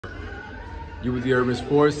You with the urban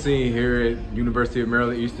sports scene here at University of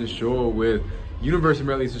Maryland Eastern Shore with University of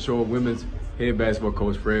Maryland Eastern Shore women's head basketball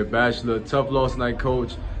coach Fred Batchelor. Tough loss tonight,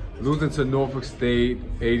 coach. Losing to Norfolk State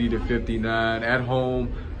 80-59 at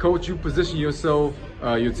home. Coach, you position yourself,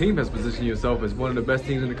 your team has positioned yourself as one of the best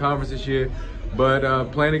teams in the conference this year,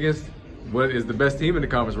 but playing against what is the best team in the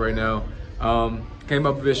conference right now. Came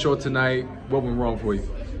up a bit short tonight. What went wrong for you?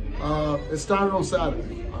 It started on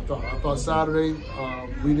Saturday. I thought Saturday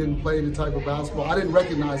we didn't play the type of basketball. I didn't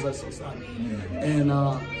recognize us on Saturday, and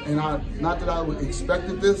not that I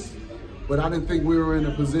expected this, but I didn't think we were in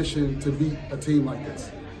a position to beat a team like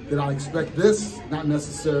this. Did I expect this? Not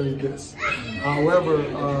necessarily this. However,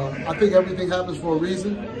 I think everything happens for a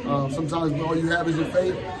reason. Sometimes all you have is your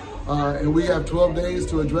faith, and we have 12 days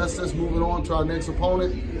to address this. Moving on to our next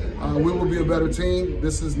opponent, we will be a better team.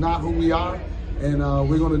 This is not who we are. And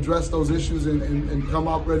we're going to address those issues and come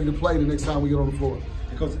out ready to play the next time we get on the floor.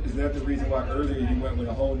 Because is that the reason why earlier you went with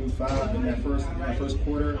a whole new five in that first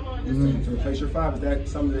quarter to replace your five? Is that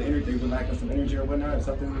some of the energy, they were lacking some energy or whatnot? Or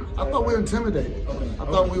something? I thought we were intimidated. Okay. I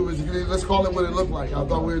thought we was, let's call it what it looked like. I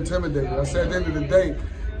thought we were intimidated. I said at the end of the day,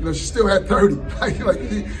 you know, she still had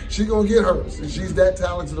 30. She gonna get hers, and she's that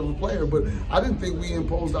talented of a player. But I didn't think we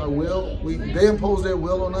imposed our will. They imposed their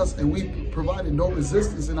will on us, and we provided no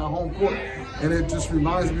resistance in our home court. And it just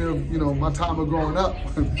reminds me of, you know, my time of growing up.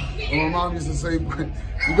 My mom used to say,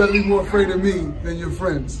 "You better be more afraid of me than your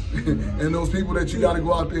friends," and those people that you got to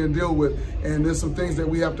go out there and deal with. And there's some things that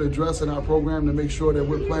we have to address in our program to make sure that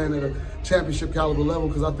we're playing at a championship caliber level.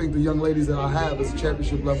 Because I think the young ladies that I have is a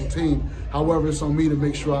championship level team. However, it's on me to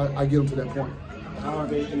make sure I get them to that point. How are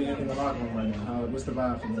they in the locker room right now? What's the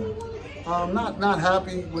vibe from them? Not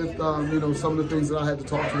happy with you know, some of the things that I had to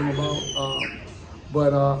talk to them about,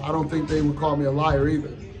 but I don't think they would call me a liar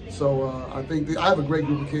either. So I think I have a great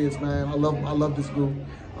group of kids, man. I love this group.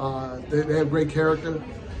 They have great character.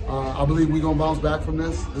 I believe we're gonna bounce back from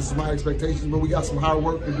this. This is my expectations, but we got some hard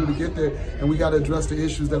work to do to get there, and we got to address the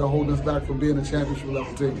issues that are holding us back from being a championship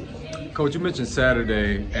level team. Coach, you mentioned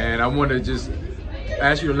Saturday, and I want to just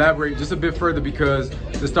ask you to elaborate just a bit further, because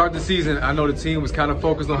to start the season, I know the team was kind of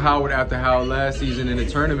focused on Howard after how last season and the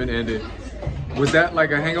tournament ended. Was that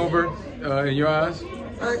like a hangover in your eyes?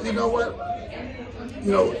 You know what?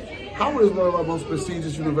 You know, Howard is one of our most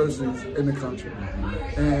prestigious universities in the country.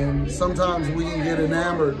 And sometimes we can get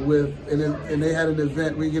enamored with, and they had an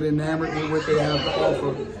event, we get enamored with what they have to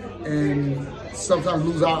offer and sometimes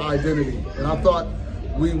lose our identity. And I thought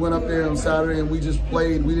we went up there on Saturday and we just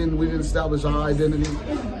played. We didn't establish our identity.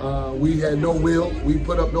 We had no will. We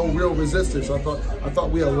put up no real resistance. I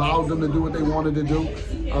thought we allowed them to do what they wanted to do,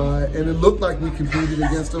 and it looked like we competed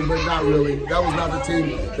against them, but not really. That was not the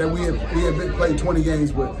team that we had been played 20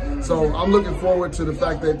 games with. So I'm looking forward to the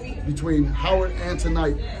fact that between Howard and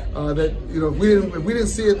tonight, that, you know, if we didn't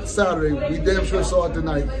see it Saturday, we damn sure saw it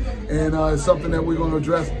tonight, and it's something that we're going to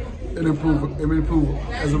address and improve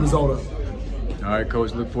as a result of. All right,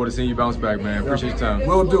 Coach, look forward to seeing you bounce back, man. Appreciate your time.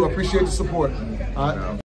 Will do. Appreciate the support. All right.